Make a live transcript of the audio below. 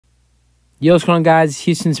Yo, what's going on, guys?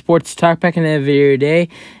 Houston Sports Talk back in the video today,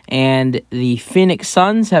 and the Phoenix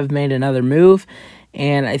Suns have made another move,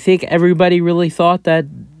 and I think everybody really thought that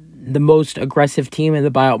the most aggressive team in the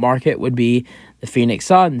buyout market would be the Phoenix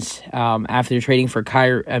Suns after trading for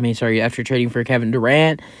Kevin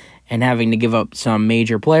Durant and having to give up some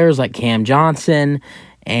major players like Cam Johnson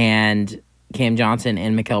and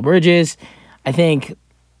Mikal Bridges. I think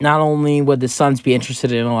not only would the Suns be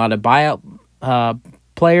interested in a lot of buyout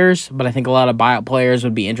players, but I think a lot of buyout players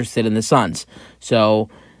would be interested in the Suns. So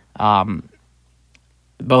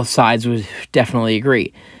both sides would definitely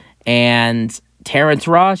agree. And Terrence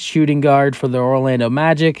Ross, shooting guard for the Orlando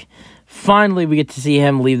Magic. Finally, we get to see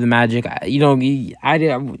him leave the Magic.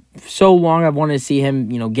 So long I've wanted to see him,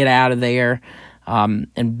 get out of there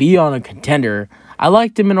and be on a contender. I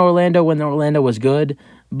liked him in Orlando when Orlando was good,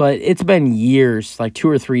 but it's been years, like 2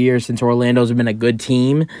 or 3 years, since Orlando's been a good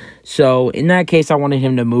team. So in that case, I wanted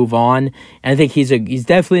him to move on. And I think he's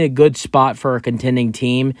definitely a good spot for a contending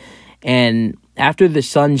team. And after the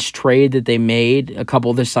Suns trade that they made, a couple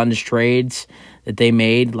of the Suns trades that they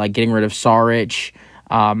made, like getting rid of Saric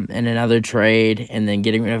in another trade, and then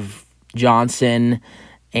getting rid of Johnson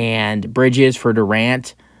and Bridges for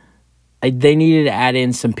Durant, they needed to add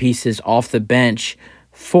in some pieces off the bench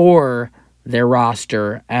for their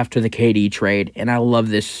roster after the KD trade, and I love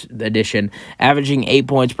this addition. Averaging 8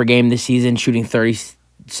 points per game this season, shooting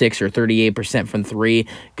 36 or 38% from three.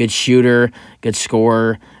 Good shooter, good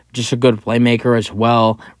scorer, just a good playmaker as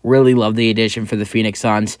well. Really love the addition for the Phoenix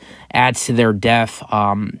Suns. Adds to their depth.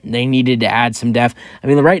 They needed to add some depth. I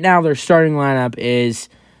mean, right now their starting lineup is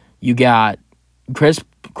you got Chris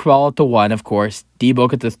Paul at the 1, of course,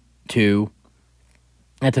 D-Book at the 2.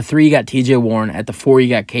 At the 3, you got TJ Warren. At the 4, you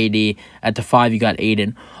got KD. At the 5, you got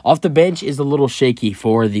Aiden. Off the bench is a little shaky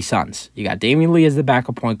for the Suns. You got Damian Lee as the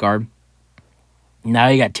backup point guard. Now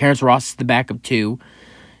you got Terrence Ross as the backup 2.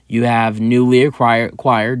 You have newly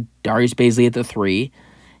acquired Darius Bazley at the 3.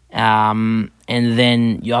 And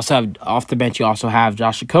then you also have, off the bench, you also have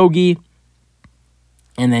Josh Okogie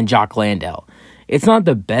and then Jock Landale. It's not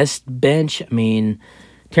the best bench. I mean,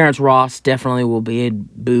 Terrence Ross definitely will be a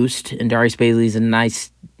boost, and Darius Bazley is a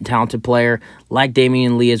nice, talented player, like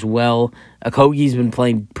Damian Lee as well. Okogie's been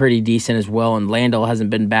playing pretty decent as well, and Landale hasn't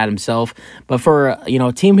been bad himself. But for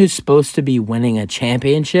a team who's supposed to be winning a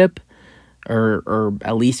championship, or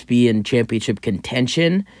at least be in championship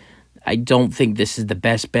contention, I don't think this is the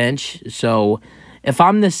best bench. So if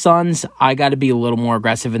I'm the Suns, I got to be a little more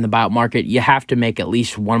aggressive in the buyout market. You have to make at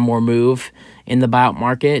least one more move in the buyout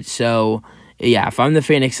market. So yeah, if I'm the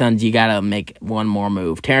Phoenix Suns, you got to make one more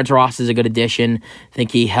move. Terrence Ross is a good addition. I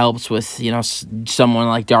think he helps with, someone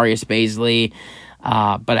like Darius Bazley.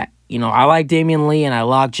 But I like Damian Lee and I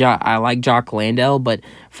like Jock Landale, but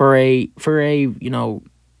for a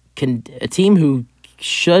team who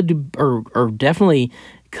should or definitely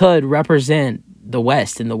could represent the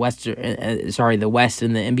West in the West in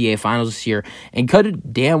the NBA Finals this year, and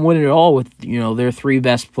could damn win it all with their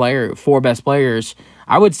four best players.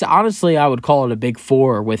 I would call it a big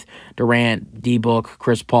four with Durant, D-Book,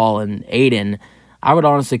 Chris Paul, and Aiden. I would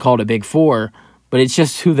honestly call it a big four, but it's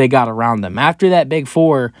just who they got around them. After that big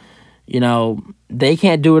four, they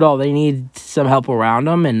can't do it all. They need some help around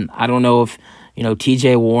them, and I don't know if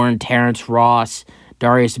TJ Warren, Terrence Ross,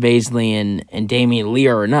 Darius Bazley, and Damian Lee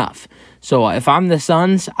are enough. So if I'm the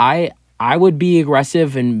Suns, I would be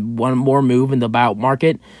aggressive in one more move in the buyout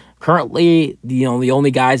market. Currently, the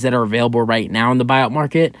only guys that are available right now in the buyout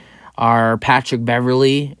market are Patrick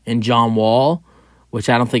Beverley and John Wall, which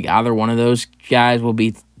I don't think either one of those guys will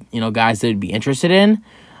be, guys that would be interested in.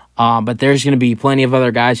 But there's going to be plenty of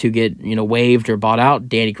other guys who get, waived or bought out.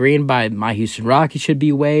 Danny Green by my Houston Rockets should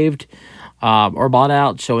be waived or bought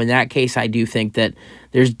out. So in that case, I do think that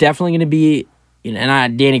there's definitely going to be,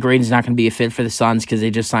 Danny Green's not going to be a fit for the Suns because they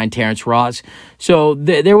just signed Terrence Ross. So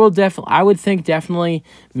there will definitely, I would think definitely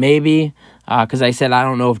maybe, because I said I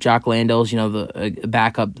don't know if Jock Landale's, a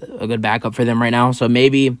good backup for them right now. So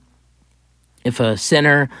maybe if a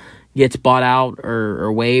center gets bought out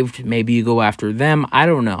or waived, maybe you go after them. I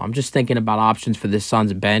don't know. I'm just thinking about options for this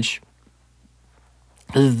Suns bench.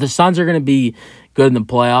 Because the Suns are going to be good in the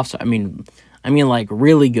playoffs. I mean, like,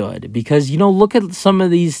 really good. Because, look at some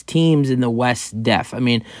of these teams in the West depth. I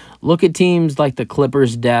mean, look at teams like the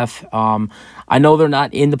Clippers depth. I know they're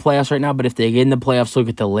not in the playoffs right now, but if they get in the playoffs, look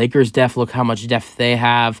at the Lakers depth. Look how much depth they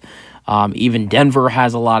have. Even Denver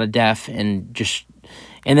has a lot of depth. And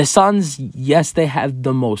the Suns, yes, they have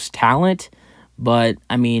the most talent. But,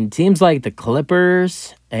 I mean, teams like the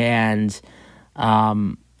Clippers and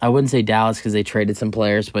I wouldn't say Dallas because they traded some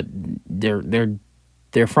players, but they're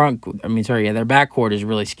their backcourt is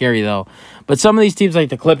really scary though. But some of these teams like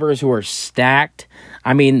the Clippers who are stacked,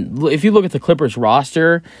 I mean, if you look at the Clippers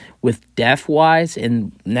roster with depth wise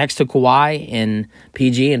and next to Kawhi and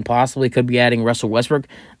PG and possibly could be adding Russell Westbrook,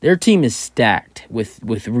 their team is stacked with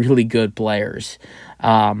really good players.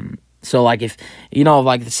 So like if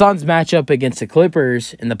like the Suns match up against the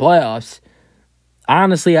Clippers in the playoffs,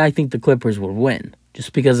 honestly I think the Clippers would win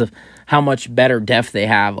just because of how much better depth they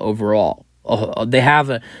have overall.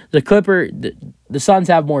 The Suns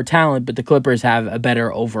have more talent, but the Clippers have a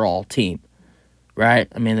better overall team, right?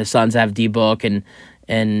 I mean, the Suns have D-Book and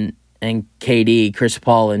KD, Chris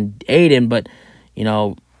Paul, and Aiden, but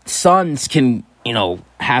Suns can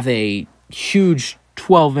have a huge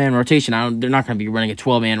 12-man rotation. They're not going to be running a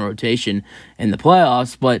 12-man rotation in the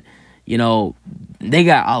playoffs, but they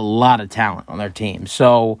got a lot of talent on their team.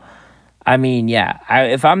 So, I mean, yeah,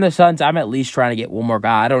 if I'm the Suns, I'm at least trying to get one more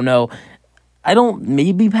guy. I don't know.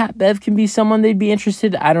 Maybe Pat Bev can be someone they'd be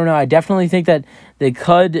interested. I don't know. I definitely think that they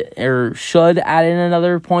could or should add in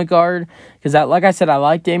another point guard because, like I said, I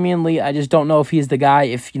like Damian Lee. I just don't know if he's the guy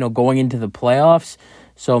if, going into the playoffs.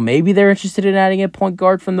 So maybe they're interested in adding a point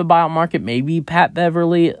guard from the buyout market. Maybe Pat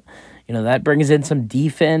Beverly. That brings in some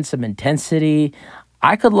defense, some intensity.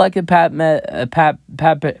 I could like a Patrick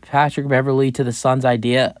Beverly to the Suns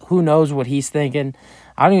idea. Who knows what he's thinking?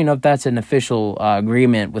 I don't even know if that's an official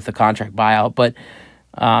agreement with the contract buyout, but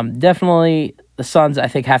definitely the Suns, I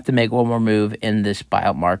think, have to make one more move in this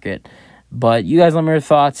buyout market. But you guys let me know your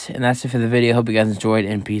thoughts, and that's it for the video. Hope you guys enjoyed,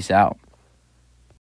 and peace out.